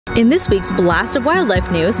In this week's blast of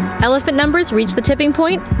wildlife news, elephant numbers reach the tipping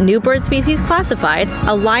point, new bird species classified,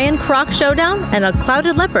 a lion-croc showdown, and a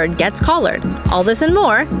clouded leopard gets collared. All this and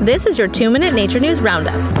more, this is your 2-minute Nature News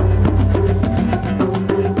Roundup.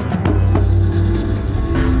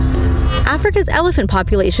 Africa's elephant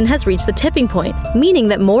population has reached the tipping point, meaning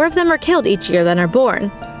that more of them are killed each year than are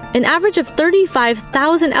born. An average of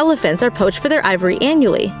 35,000 elephants are poached for their ivory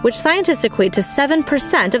annually, which scientists equate to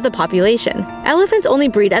 7% of the population. Elephants only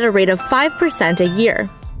breed at a rate of 5% a year.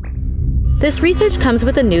 This research comes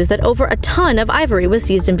with the news that over a ton of ivory was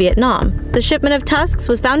seized in Vietnam. The shipment of tusks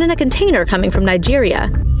was found in a container coming from Nigeria.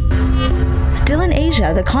 Still in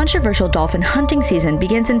Asia, the controversial dolphin hunting season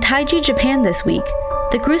begins in TAJI, Japan this week.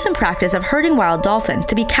 The gruesome practice of herding wild dolphins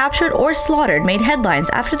to be captured or slaughtered made headlines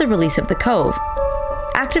after the release of the cove.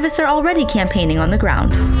 Activists are already campaigning on the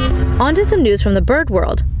ground. On to some news from the bird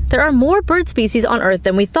world. There are more bird species on Earth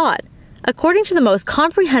than we thought. According to the most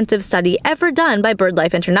comprehensive study ever done by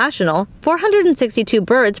BirdLife International, 462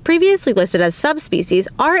 birds previously listed as subspecies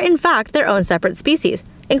are in fact their own separate species,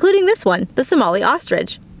 including this one, the Somali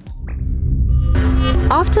ostrich.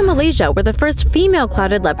 Off to Malaysia, where the first female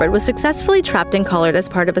clouded leopard was successfully trapped and collared as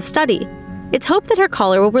part of a study. It's hoped that her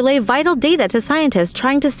collar will relay vital data to scientists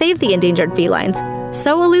trying to save the endangered felines.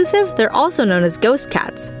 So elusive, they're also known as ghost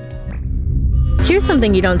cats. Here's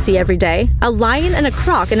something you don't see every day: a lion and a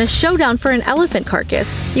croc in a showdown for an elephant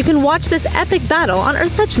carcass. You can watch this epic battle on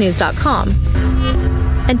earthtouchnews.com.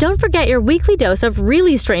 And don't forget your weekly dose of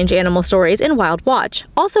really strange animal stories in Wild Watch,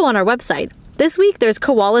 also on our website. This week there's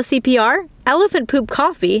koala CPR, elephant poop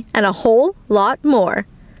coffee, and a whole lot more.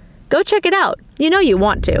 Go check it out. You know you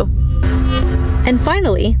want to. And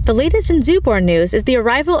finally, the latest in zoo-born news is the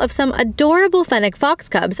arrival of some adorable FENNEC fox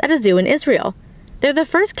cubs at a zoo in Israel. They're the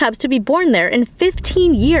first cubs to be born there in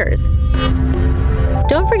 15 years.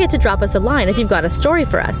 Don't forget to drop us a line if you've got a story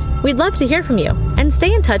for us. We'd love to hear from you. And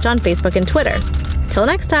stay in touch on Facebook and Twitter. Till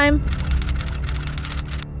next time!